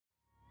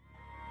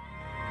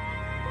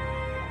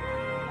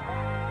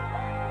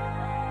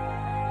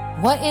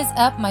What is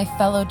up, my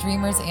fellow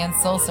dreamers and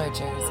soul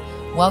searchers?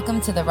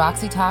 Welcome to the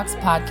Roxy Talks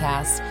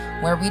podcast,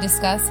 where we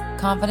discuss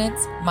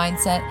confidence,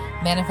 mindset,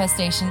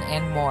 manifestation,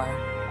 and more.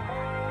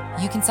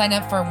 You can sign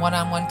up for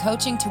one-on-one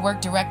coaching to work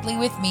directly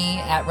with me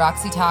at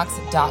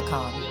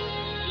roxytalks.com.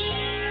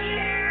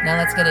 Now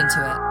let's get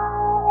into it.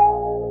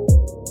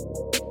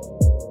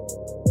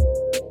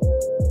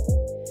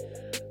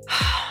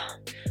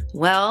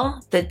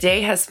 Well, the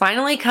day has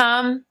finally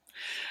come.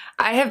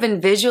 I have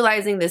been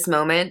visualizing this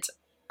moment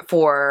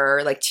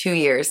for like 2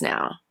 years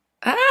now.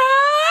 It's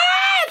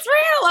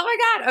real. Oh my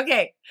God.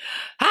 Okay.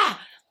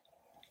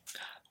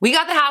 We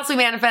got the house we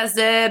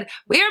manifested.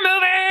 We are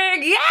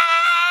moving.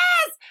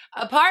 Yes!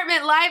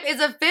 Apartment life is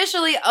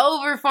officially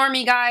over for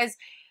me, guys.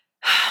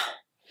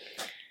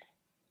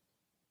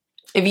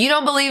 If you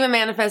don't believe in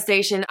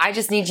manifestation, I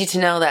just need you to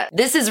know that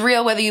this is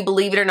real whether you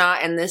believe it or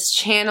not. And this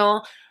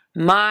channel,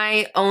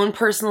 my own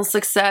personal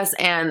success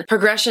and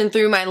progression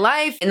through my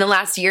life in the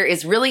last year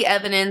is really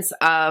evidence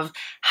of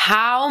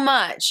how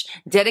much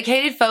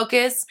dedicated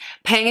focus,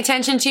 paying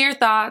attention to your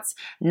thoughts,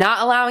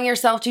 not allowing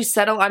yourself to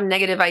settle on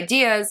negative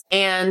ideas,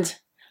 and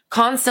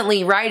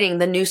constantly writing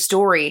the new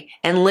story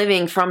and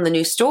living from the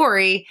new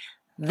story.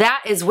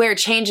 That is where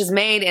change is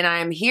made, and I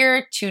am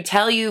here to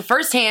tell you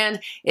firsthand,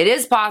 it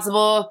is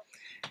possible.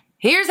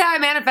 Here's how I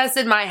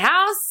manifested my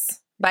house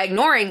by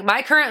ignoring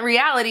my current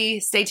reality.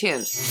 Stay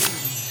tuned.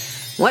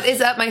 What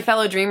is up, my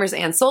fellow dreamers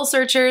and soul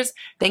searchers?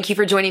 Thank you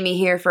for joining me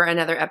here for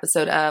another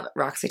episode of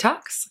Roxy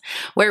Talks,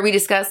 where we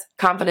discuss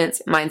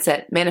confidence,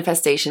 mindset,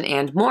 manifestation,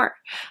 and more.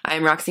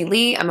 I'm Roxy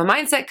Lee. I'm a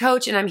mindset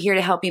coach, and I'm here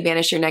to help you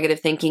banish your negative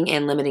thinking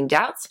and limiting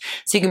doubts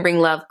so you can bring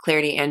love,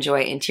 clarity, and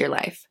joy into your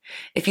life.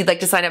 If you'd like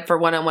to sign up for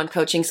one-on-one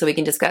coaching so we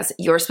can discuss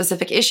your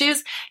specific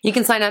issues, you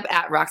can sign up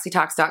at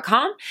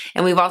roxytalks.com.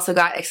 And we've also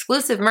got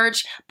exclusive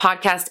merch,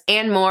 podcast,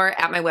 and more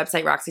at my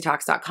website,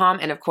 roxytalks.com.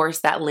 And of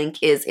course, that link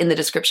is in the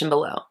description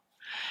below.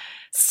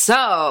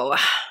 So,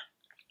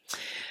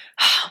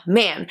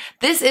 man,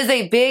 this is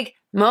a big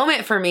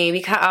moment for me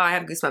because, I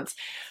have goosebumps.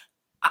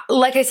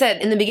 Like I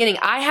said in the beginning,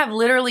 I have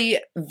literally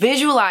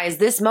visualized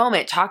this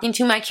moment talking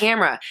to my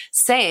camera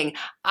saying,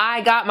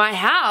 I got my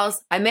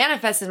house, I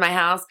manifested my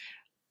house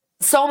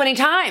so many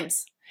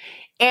times,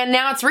 and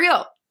now it's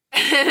real.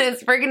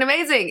 It's freaking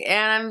amazing.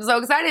 And I'm so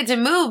excited to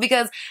move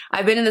because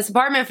I've been in this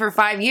apartment for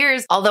 5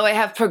 years. Although I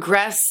have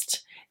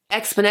progressed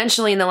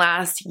exponentially in the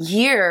last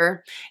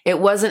year, it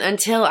wasn't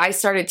until I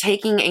started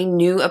taking a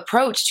new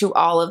approach to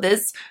all of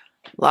this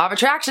law of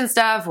attraction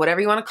stuff, whatever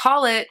you want to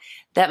call it,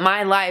 that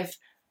my life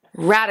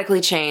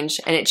radically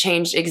changed, and it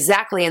changed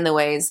exactly in the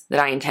ways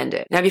that I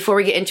intended. Now, before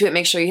we get into it,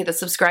 make sure you hit the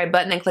subscribe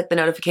button and click the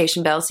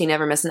notification bell so you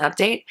never miss an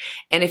update.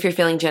 And if you're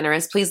feeling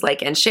generous, please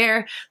like and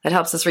share. That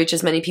helps us reach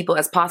as many people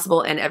as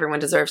possible, and everyone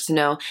deserves to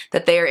know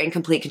that they are in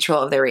complete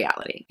control of their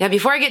reality. Now,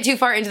 before I get too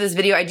far into this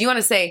video, I do want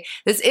to say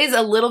this is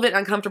a little bit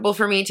uncomfortable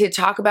for me to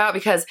talk about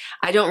because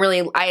I don't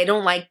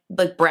like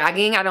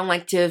bragging. I don't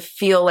like to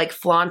feel like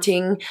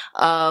flaunting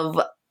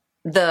of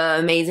the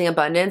amazing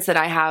abundance that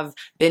I have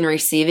been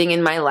receiving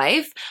in my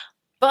life.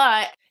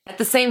 But at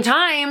the same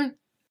time,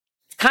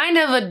 it's kind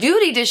of a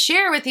duty to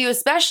share with you,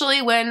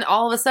 especially when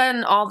all of a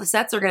sudden all the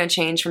sets are going to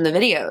change from the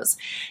videos.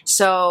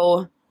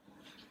 So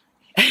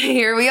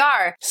here we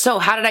are. So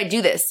how did I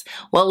do this?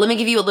 Well, let me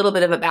give you a little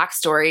bit of a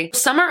backstory.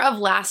 Summer of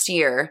last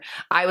year,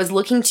 I was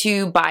looking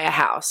to buy a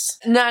house.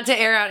 Not to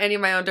air out any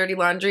of my own dirty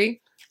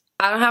laundry.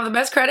 I don't have the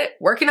best credit.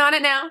 Working on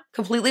it now.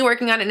 Completely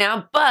working on it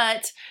now.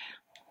 But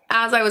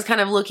as I was kind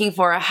of looking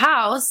for a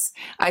house,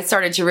 I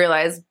started to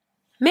realize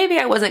maybe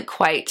I wasn't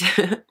quite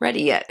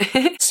ready yet.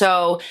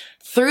 So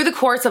through the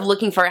course of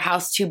looking for a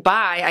house to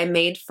buy, I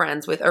made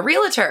friends with a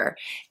realtor,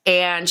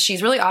 and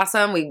she's really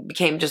awesome. We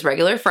became just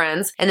regular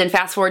friends. And then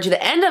fast forward to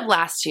the end of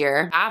last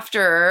year,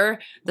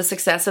 after the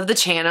success of the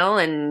channel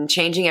and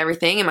changing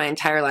everything in my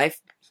entire life,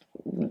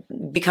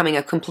 becoming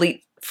a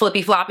complete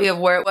flippy floppy of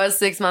where it was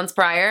 6 months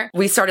prior,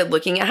 we started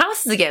looking at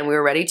houses again. We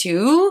were ready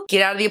to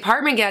get out of the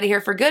apartment, get out of here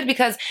for good,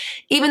 because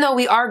even though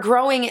we are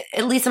growing,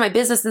 at least in my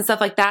business and stuff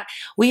like that,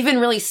 we've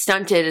been really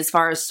stunted as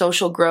far as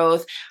social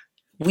growth.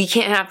 We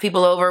can't have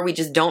people over. We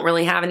just don't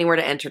really have anywhere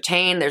to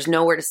entertain. There's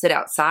nowhere to sit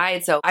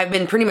outside. So I've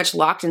been pretty much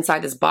locked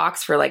inside this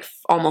box for like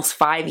almost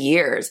 5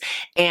 years.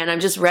 And I'm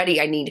just ready.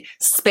 I need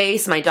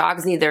space. My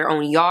dogs need their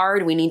own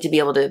yard. We need to be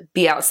able to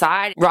be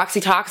outside. Roxy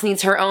Talks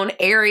needs her own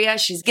area.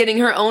 She's getting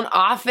her own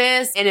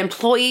office and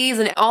employees,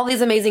 and all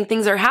these amazing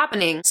things are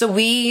happening. So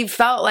we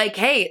felt like,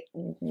 hey,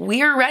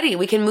 we're ready.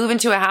 We can move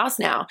into a house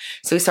now.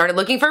 So we started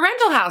looking for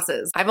rental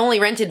houses. I've only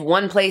rented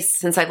one place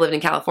since I've lived in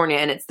California,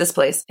 and it's this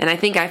place. And I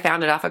think I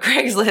found it off of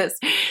Craigslist.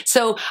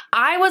 So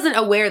I wasn't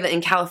aware that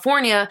in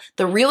California,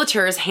 the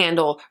realtors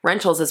handle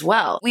rentals as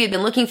well. We had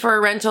been looking for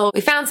a rental. We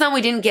found some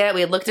we didn't get.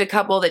 We had looked at a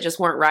couple that just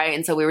weren't right.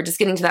 And so we were just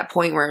getting to that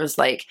point where it was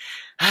like,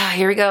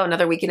 Here we go,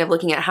 another weekend of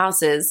looking at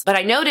houses. But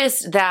I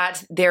noticed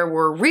that there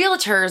were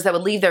realtors that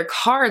would leave their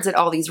cards at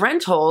all these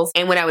rentals.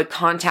 And when I would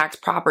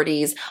contact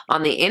properties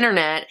on the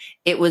internet,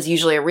 it was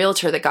usually a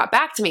realtor that got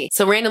back to me.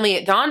 So randomly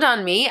it dawned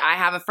on me, I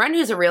have a friend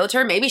who's a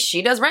realtor, maybe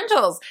she does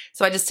rentals.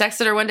 So I just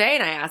texted her one day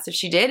and I asked if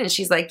she did, and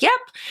she's like, yep.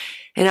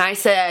 And I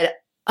said,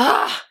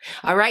 all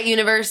right,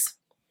 universe,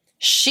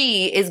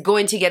 she is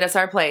going to get us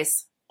our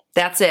place.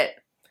 That's it.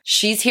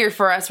 She's here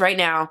for us right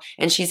now,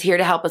 and she's here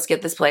to help us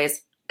get this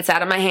place. It's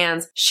out of my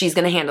hands. She's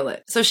going to handle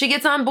it. So she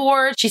gets on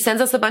board. She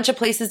sends us a bunch of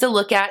places to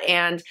look at,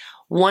 and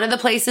one of the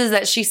places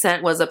that she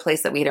sent was a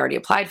place that we had already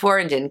applied for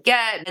and didn't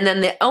get. And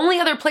then the only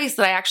other place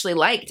that I actually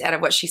liked out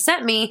of what she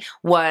sent me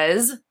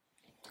was,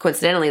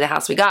 coincidentally, the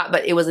house we got,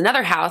 but it was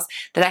another house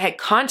that I had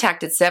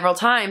contacted several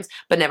times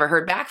but never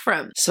heard back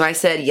from. So I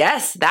said,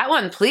 yes, that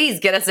one, please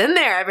get us in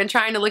there. I've been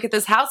trying to look at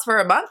this house for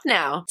a month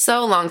now.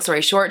 So long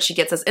story short, she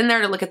gets us in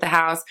there to look at the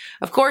house.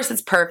 Of course,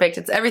 it's perfect.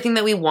 It's everything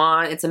that we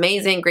want. It's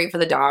amazing, great for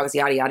the dogs,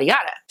 yada, yada,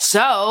 yada.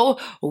 So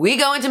we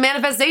go into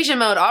manifestation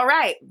mode. All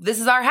right, this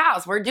is our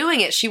house. We're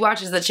doing it. She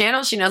watches the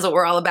channel. She knows what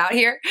we're all about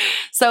here.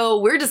 So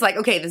we're just like,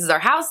 okay, this is our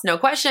house. No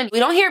question. We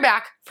don't hear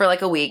back for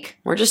like a week.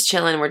 We're just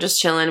chilling. We're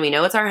just chilling. We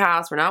know it's our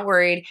house. We're not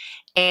worried.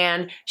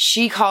 And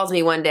she calls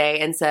me one day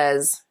and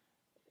says,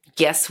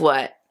 guess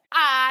what?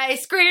 I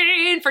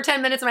screamed for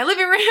 10 minutes in my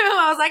living room.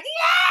 I was like,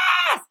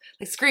 yes!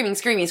 Like screaming,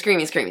 screaming,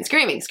 screaming, screaming,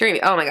 screaming,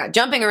 screaming. Oh my God,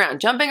 jumping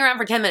around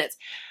for 10 minutes.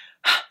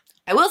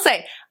 I will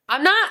say,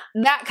 I'm not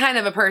that kind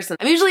of a person.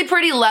 I'm usually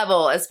pretty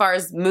level as far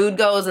as mood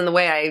goes and the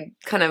way I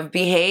kind of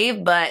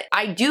behave, but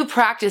I do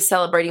practice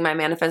celebrating my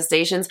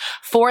manifestations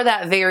for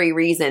that very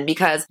reason,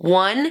 because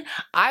one,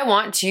 I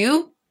want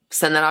to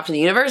send that off to the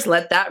universe,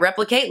 let that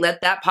replicate, let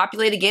that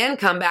populate again,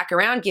 come back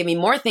around, give me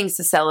more things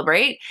to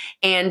celebrate.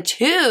 And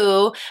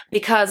two,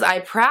 because I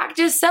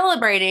practice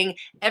celebrating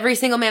every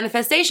single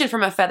manifestation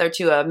from a feather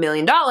to $1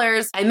 million,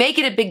 I make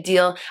it a big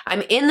deal.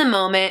 I'm in the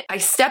moment. I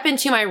step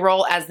into my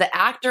role as the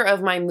actor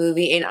of my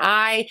movie, and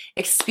I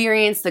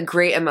experience the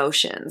great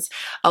emotions.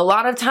 A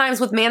lot of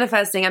times with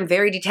manifesting, I'm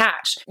very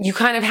detached. You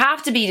kind of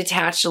have to be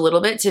detached a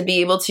little bit to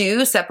be able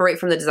to separate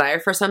from the desire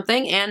for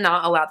something and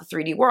not allow the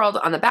 3D world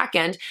on the back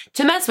end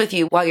to mess with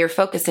you while you're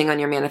focusing on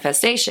your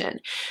manifestation.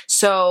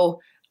 So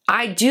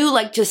I do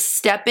like to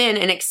step in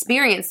and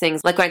experience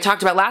things. Like when I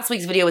talked about last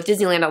week's video with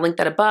Disneyland, I'll link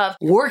that above,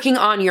 working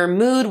on your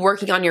mood,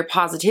 working on your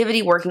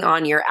positivity, working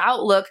on your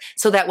outlook,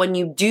 so that when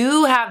you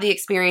do have the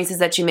experiences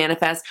that you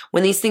manifest,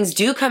 when these things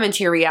do come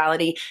into your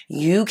reality,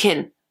 you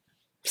can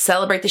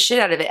celebrate the shit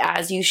out of it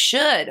as you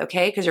should,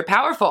 okay? Because you're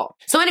powerful.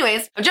 So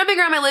anyways, I'm jumping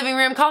around my living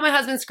room, call my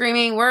husband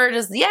screaming. We're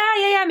just,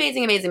 yeah,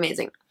 amazing, amazing,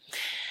 amazing.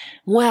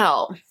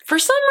 Well, for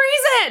some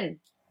reason,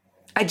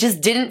 I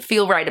just didn't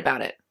feel right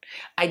about it.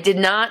 I did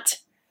not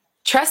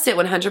trust it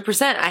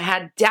 100%. I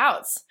had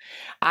doubts.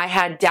 I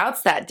had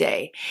doubts that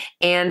day.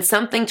 And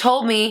something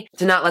told me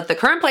to not let the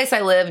current place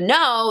I live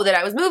know that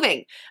I was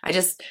moving.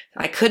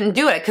 I couldn't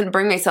do it. I couldn't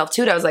bring myself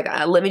to it. I was like,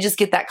 let me just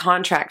get that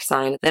contract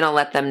signed, then I'll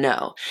let them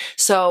know.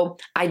 So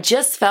I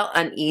just felt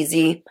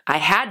uneasy. I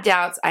had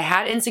doubts. I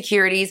had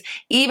insecurities,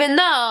 even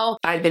though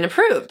I'd been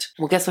approved.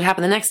 Well, guess what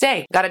happened the next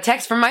day? Got a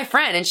text from my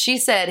friend, and she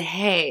said,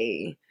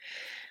 hey,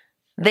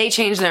 they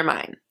changed their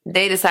mind.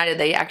 They decided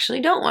they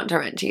actually don't want to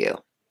rent to you.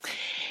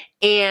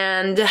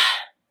 And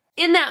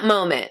in that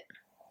moment,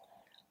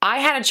 I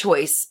had a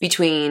choice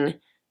between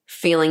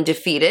feeling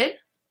defeated,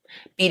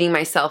 beating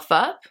myself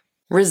up,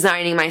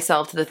 resigning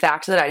myself to the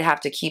fact that I'd have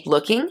to keep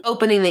looking,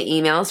 opening the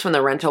emails from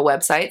the rental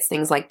websites,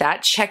 things like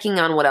that, checking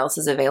on what else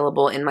is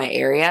available in my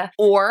area,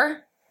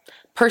 or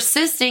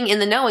persisting in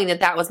the knowing that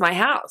that was my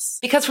house.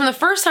 Because from the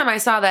first time I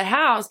saw that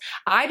house,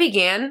 I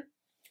began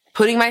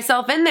putting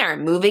myself in there,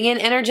 moving in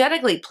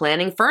energetically,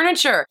 planning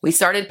furniture. We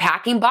started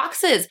packing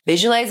boxes,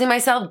 visualizing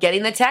myself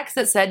getting the text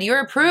that said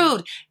you're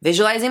approved,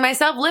 visualizing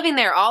myself living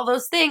there, all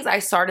those things. I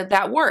started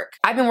that work.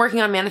 I've been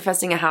working on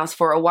manifesting a house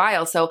for a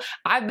while, so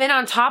I've been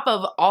on top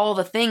of all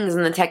the things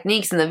and the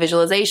techniques and the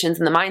visualizations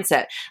and the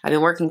mindset. I've been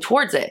working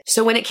towards it.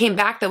 So when it came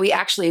back that we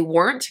actually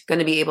weren't going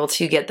to be able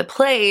to get the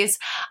place,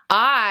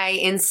 I,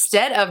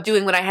 instead of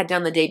doing what I had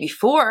done the day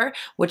before,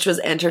 which was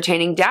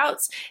entertaining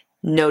doubts,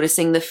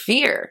 noticing the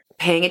fear,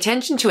 paying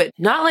attention to it,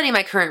 not letting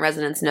my current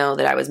residents know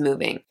that I was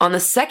moving. On the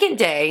second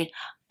day,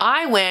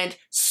 I went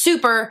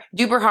super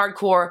duper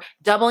hardcore,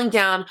 doubling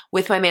down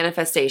with my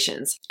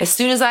manifestations. As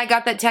soon as I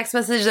got that text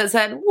message that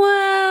said,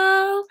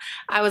 well,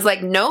 I was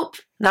like, nope,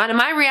 not in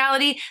my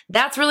reality.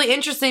 That's really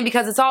interesting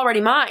because it's already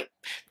mine.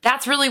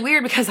 That's really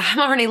weird because I'm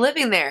already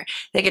living there.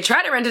 They could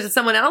try to rent it to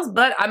someone else,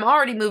 but I'm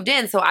already moved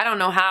in, so I don't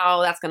know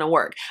how that's gonna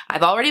work.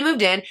 I've already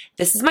moved in.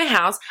 This is my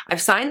house.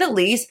 I've signed the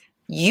lease.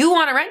 You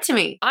want to rent to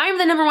me. I'm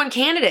the number one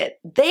candidate.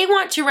 They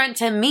want to rent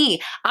to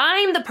me.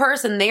 I'm the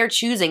person they're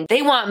choosing.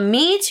 They want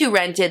me to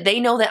rent it. They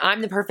know that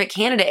I'm the perfect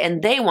candidate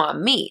and they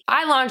want me.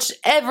 I launched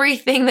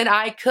everything that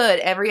I could,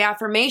 every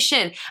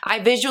affirmation.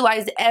 I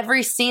visualized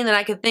every scene that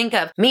I could think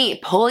of.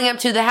 Me pulling up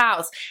to the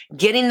house,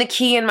 getting the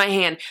key in my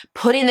hand,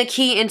 putting the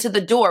key into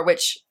the door,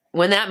 which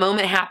when that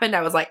moment happened,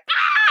 I was like,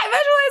 I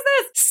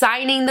visualized this.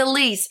 signing the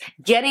lease,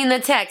 getting the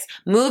text,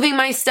 moving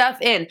my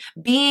stuff in,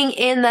 being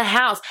in the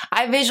house.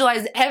 I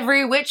visualized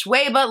every which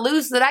way but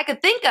loose that I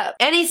could think of.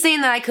 Any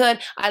scene that I could,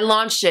 I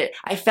launched it.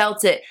 I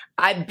felt it.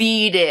 I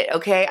beat it,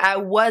 okay? I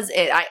was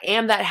it. I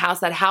am that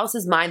house. That house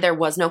is mine. There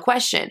was no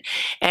question.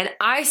 And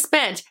I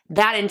spent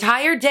that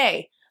entire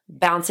day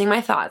bouncing my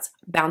thoughts,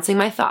 bouncing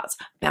my thoughts,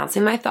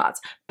 bouncing my thoughts,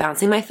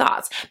 bouncing my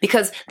thoughts,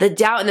 because the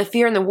doubt and the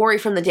fear and the worry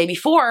from the day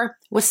before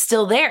was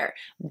still there.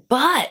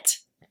 But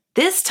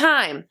this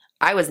time,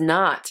 I was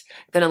not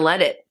going to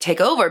let it take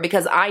over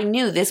because I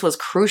knew this was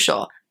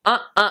crucial.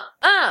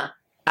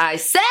 I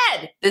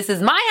said, this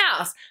is my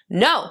house.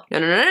 No.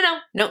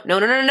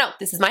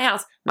 This is my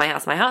house. My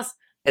house, my house.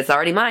 It's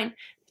already mine.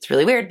 It's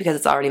really weird because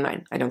it's already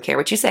mine. I don't care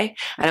what you say.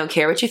 I don't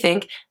care what you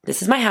think.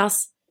 This is my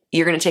house.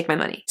 You're going to take my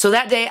money. So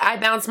that day I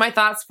bounced my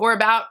thoughts for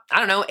about,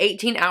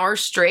 18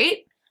 hours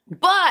straight.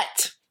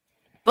 But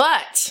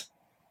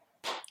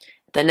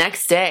the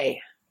next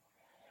day,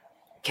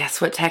 guess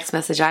what text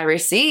message I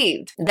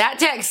received? That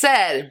text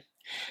said,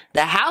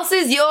 the house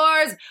is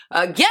yours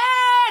again.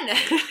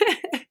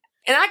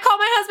 And I called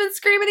my husband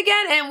screaming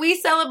again, and we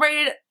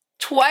celebrated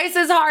twice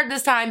as hard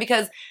this time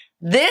because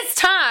this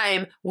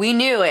time we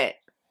knew it.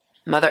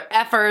 Mother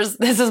effers,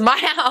 this is my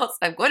house.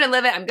 I'm going to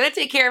live it. I'm going to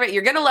take care of it.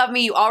 You're going to love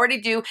me. You already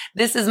do.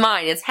 This is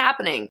mine. It's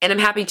happening. And I'm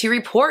happy to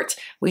report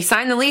we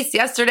signed the lease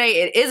yesterday.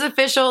 It is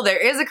official. There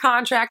is a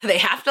contract. They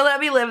have to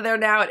let me live there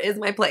now. It is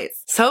my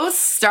place. So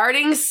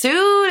starting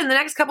soon in the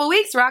next couple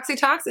weeks, Roxy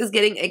Talks is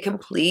getting a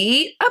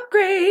complete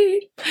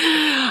upgrade.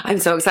 I'm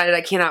so excited.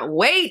 I cannot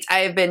wait.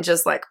 I have been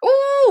just like,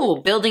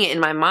 ooh, building it in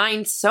my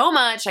mind so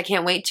much. I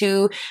can't wait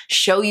to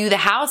show you the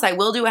house. I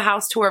will do a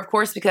house tour, of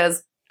course,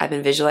 because I've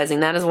been visualizing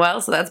that as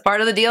well. So that's part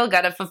of the deal.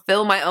 Got to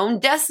fulfill my own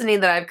destiny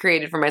that I've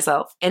created for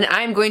myself. And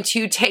I'm going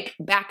to take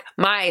back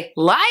my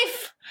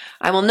life.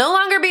 I will no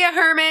longer be a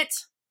hermit.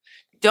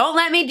 Don't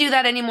let me do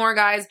that anymore,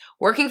 guys.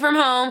 Working from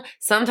home,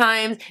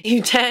 sometimes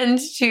you tend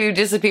to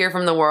disappear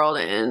from the world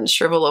and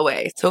shrivel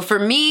away. So for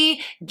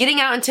me,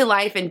 getting out into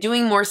life and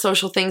doing more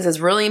social things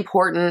is really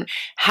important.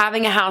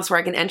 Having a house where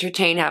I can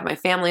entertain, have my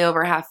family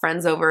over, have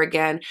friends over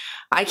again.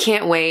 I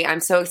can't wait.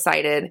 I'm so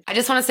excited. I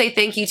just want to say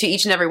thank you to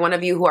each and every one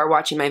of you who are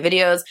watching my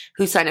videos,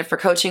 who signed up for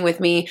coaching with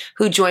me,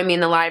 who join me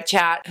in the live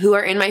chat, who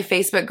are in my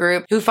Facebook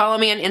group, who follow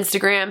me on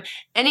Instagram.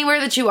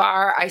 Anywhere that you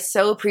are, I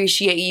so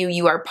appreciate you.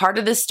 You are part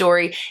of this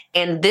story,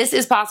 and this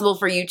is possible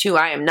for you too.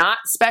 I am not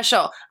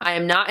special. I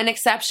am not an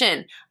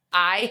exception.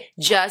 I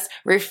just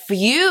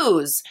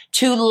refuse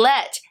to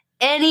let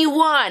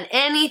anyone,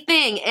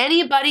 anything,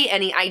 anybody,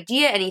 any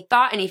idea, any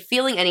thought, any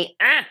feeling,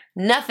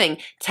 nothing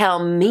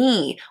tell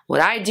me what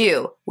I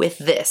do with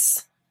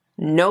this.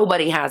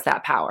 Nobody has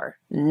that power.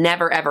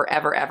 Never, ever,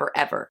 ever, ever,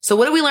 ever. So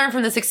what do we learn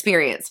from this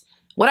experience?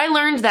 What I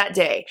learned that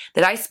day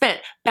that I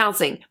spent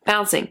bouncing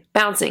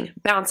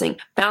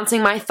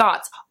my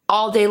thoughts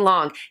all day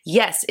long.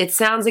 Yes, it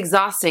sounds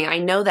exhausting. I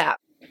know that.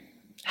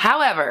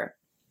 However,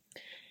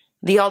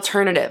 the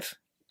alternative,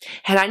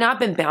 had I not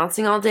been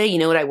bouncing all day, you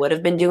know what I would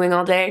have been doing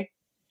all day?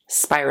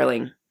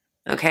 Spiraling.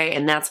 Okay.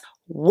 And that's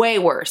way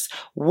worse,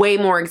 way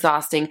more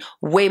exhausting,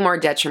 way more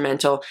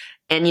detrimental.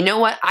 And you know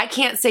what? I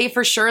can't say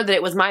for sure that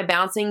it was my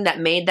bouncing that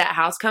made that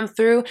house come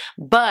through,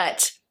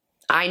 but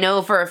I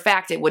know for a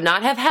fact it would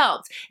not have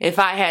helped if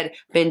I had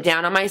been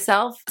down on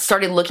myself,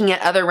 started looking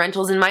at other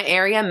rentals in my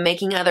area,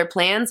 making other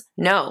plans.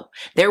 No,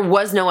 there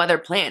was no other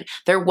plan.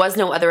 There was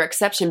no other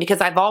exception because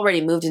I've already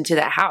moved into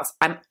that house.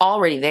 I'm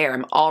already there.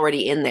 I'm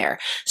already in there.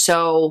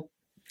 So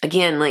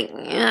again,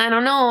 I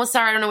don't know.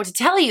 Sorry, I don't know what to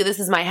tell you. This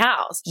is my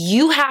house.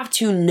 You have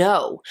to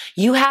know.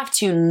 You have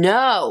to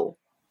know.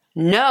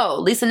 No,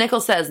 Lisa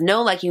Nichols says,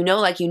 know like you know,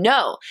 like you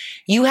know.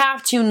 You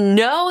have to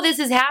know this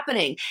is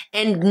happening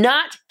and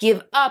not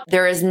give up.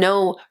 There is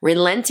no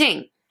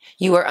relenting.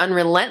 You are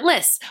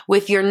unrelentless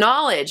with your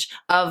knowledge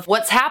of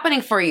what's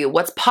happening for you,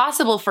 what's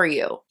possible for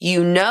you.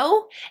 You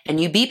know, and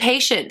you be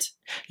patient.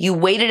 You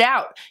wait it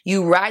out.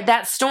 You ride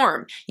that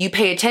storm. You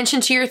pay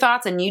attention to your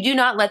thoughts and you do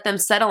not let them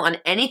settle on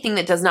anything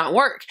that does not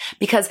work,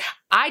 because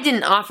I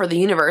didn't offer the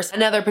universe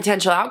another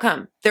potential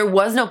outcome. There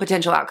was no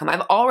potential outcome.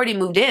 I've already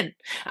moved in.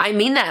 I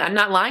mean that. I'm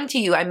not lying to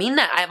you. I mean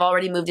that. I've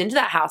already moved into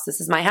that house.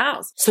 This is my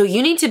house. So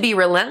you need to be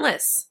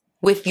relentless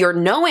with your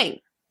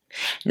knowing,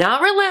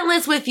 not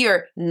relentless with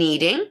your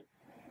needing,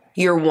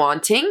 your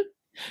wanting,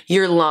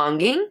 your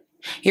longing,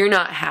 your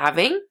not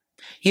having,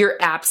 your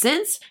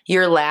absence,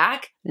 your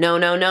lack.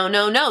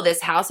 No.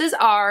 This house is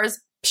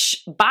ours.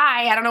 Psh,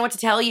 bye. I don't know what to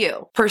tell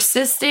you.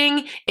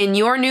 Persisting in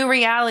your new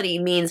reality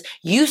means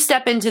you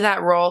step into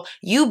that role.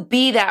 You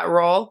be that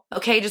role.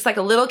 Okay. Just like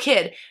a little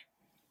kid.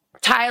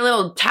 Tie a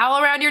little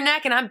towel around your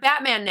neck and I'm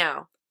Batman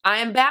now. I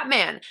am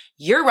Batman.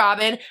 You're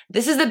Robin.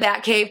 This is the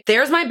Batcave.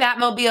 There's my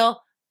Batmobile.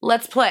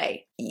 Let's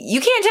play.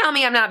 You can't tell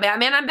me I'm not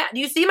Batman. Do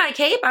you see my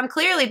cape? I'm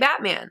clearly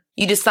Batman.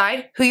 You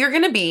decide who you're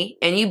going to be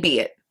and you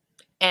be it.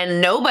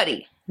 And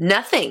nobody,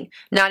 nothing,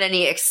 not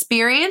any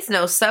experience,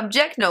 no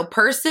subject, no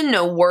person,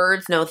 no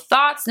words, no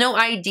thoughts, no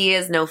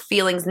ideas, no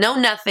feelings, no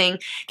nothing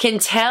can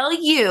tell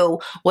you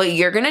what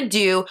you're going to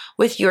do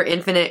with your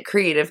infinite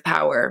creative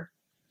power.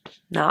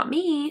 not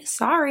me.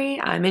 Sorry,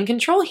 I'm in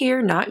control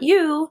here, not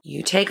you.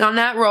 You take on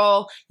that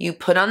role, you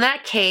put on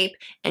that cape,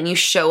 and you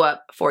show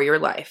up for your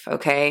life,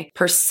 okay?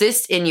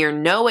 Persist in your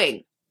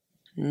knowing.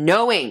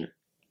 Knowing.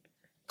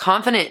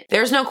 Confident.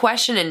 There's no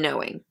question in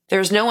knowing.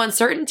 There's no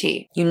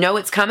uncertainty. You know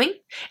it's coming,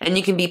 and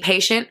you can be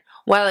patient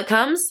while it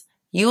comes.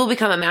 You will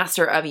become a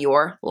master of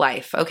your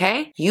life,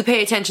 okay? You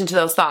pay attention to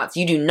those thoughts.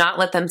 You do not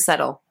let them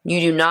settle. You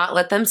do not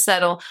let them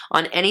settle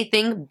on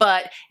anything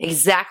but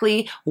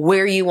exactly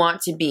where you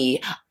want to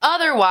be.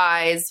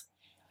 Otherwise,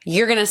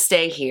 you're going to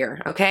stay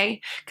here,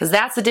 okay? Because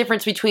that's the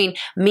difference between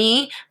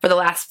me for the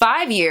last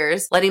 5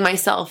 years, letting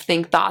myself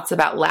think thoughts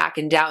about lack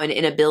and doubt and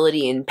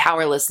inability and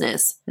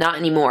powerlessness. Not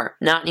anymore.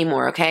 Not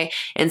anymore, okay?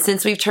 And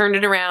since we've turned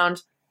it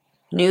around,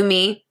 new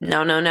me,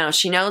 no.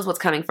 She knows what's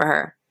coming for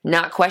her.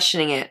 Not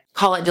questioning it.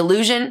 Call it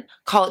delusion,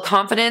 call it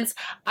confidence.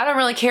 I don't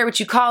really care what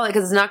you call it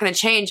because it's not going to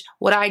change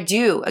what I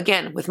do,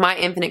 again, with my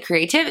infinite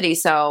creativity.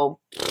 So,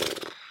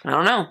 I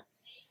don't know.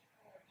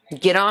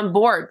 Get on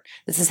board.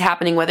 This is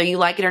happening whether you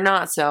like it or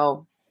not.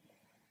 So,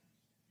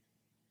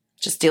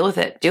 just deal with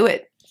it. Do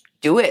it.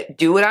 Do it.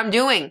 Do what I'm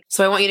doing.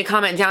 So I want you to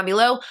comment down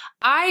below.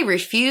 I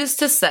refuse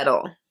to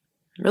settle.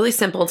 Really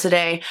simple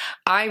today.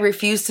 I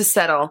refuse to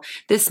settle.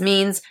 This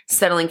means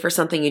settling for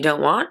something you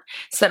don't want,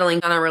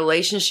 settling on a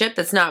relationship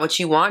that's not what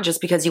you want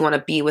just because you want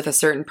to be with a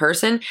certain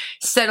person,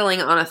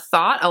 settling on a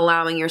thought,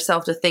 allowing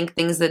yourself to think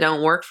things that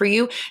don't work for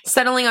you,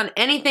 settling on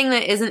anything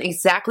that isn't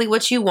exactly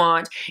what you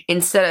want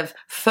instead of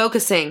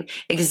focusing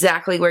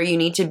exactly where you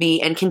need to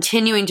be and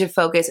continuing to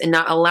focus and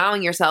not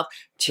allowing yourself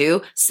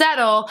to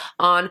settle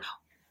on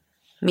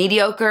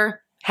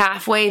mediocre,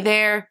 halfway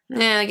there.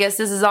 I guess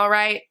this is all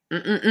right.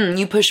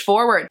 You push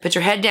forward, put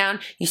your head down,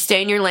 you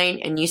stay in your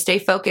lane, and you stay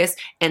focused,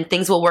 and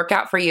things will work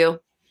out for you.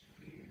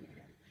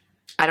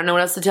 I don't know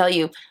what else to tell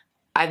you.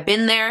 I've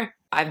been there.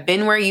 I've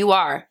been where you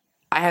are.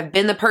 I have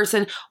been the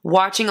person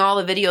watching all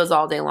the videos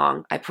all day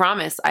long. I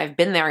promise. I've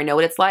been there. I know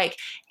what it's like.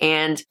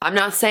 And I'm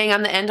not saying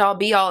I'm the end all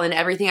be all and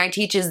everything I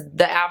teach is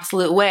the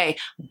absolute way,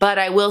 but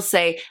I will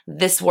say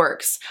this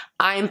works.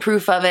 I am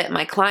proof of it.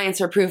 My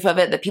clients are proof of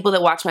it. The people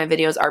that watch my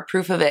videos are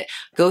proof of it.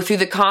 Go through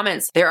the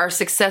comments. There are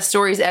success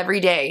stories every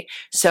day.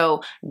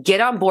 So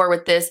get on board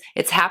with this.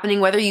 It's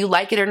happening whether you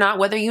like it or not,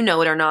 whether you know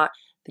it or not.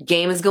 The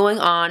game is going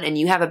on and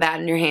you have a bat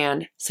in your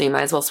hand, so you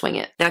might as well swing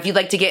it. Now, if you'd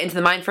like to get into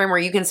the mind frame where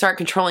you can start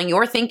controlling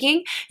your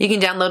thinking, you can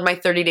download my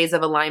 30 Days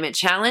of Alignment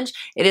Challenge.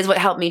 It is what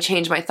helped me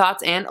change my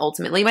thoughts and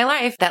ultimately my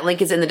life. That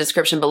link is in the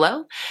description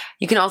below.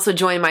 You can also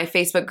join my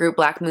Facebook group,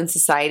 Black Moon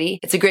Society.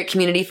 It's a great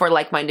community for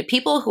like-minded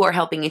people who are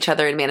helping each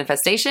other in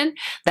manifestation.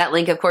 That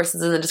link, of course,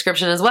 is in the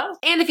description as well.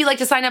 And if you'd like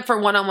to sign up for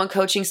one-on-one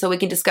coaching so we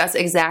can discuss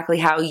exactly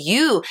how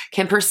you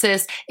can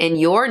persist in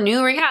your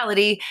new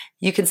reality,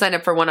 you can sign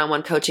up for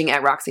one-on-one coaching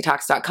at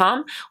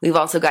RoxyTalks.com. We've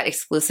also got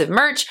exclusive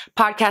merch,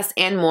 podcasts,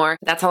 and more.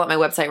 That's all at my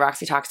website,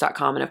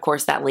 RoxyTalks.com. And of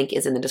course, that link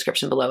is in the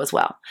description below as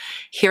well.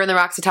 Here on the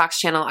Roxy Talks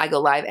channel, I go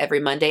live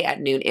every Monday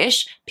at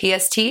noon-ish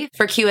PST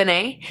for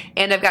Q&A.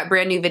 And I've got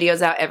brand new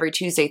videos out every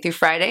Tuesday through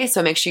Friday.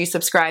 So make sure you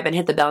subscribe and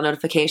hit the bell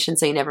notification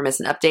so you never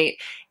miss an update.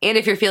 And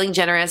if you're feeling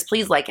generous,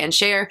 please like and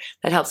share.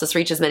 That helps us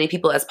reach as many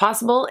people as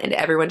possible. And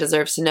everyone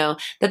deserves to know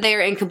that they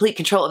are in complete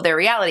control of their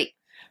reality.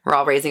 We're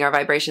all raising our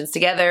vibrations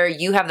together.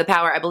 You have the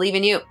power. I believe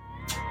in you.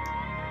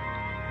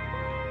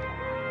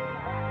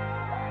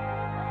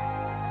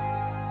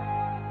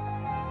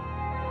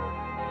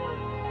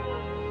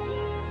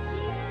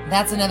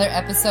 That's another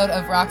episode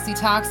of Roxy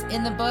Talks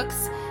in the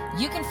books.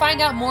 You can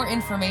find out more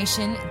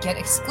information, get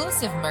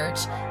exclusive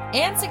merch,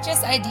 and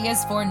suggest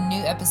ideas for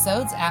new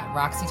episodes at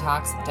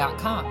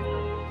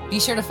RoxyTalks.com. Be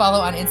sure to follow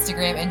on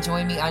Instagram and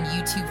join me on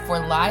YouTube for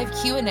live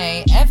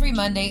Q&A every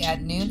Monday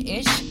at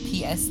noon-ish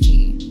PST.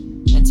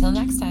 Until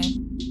next time.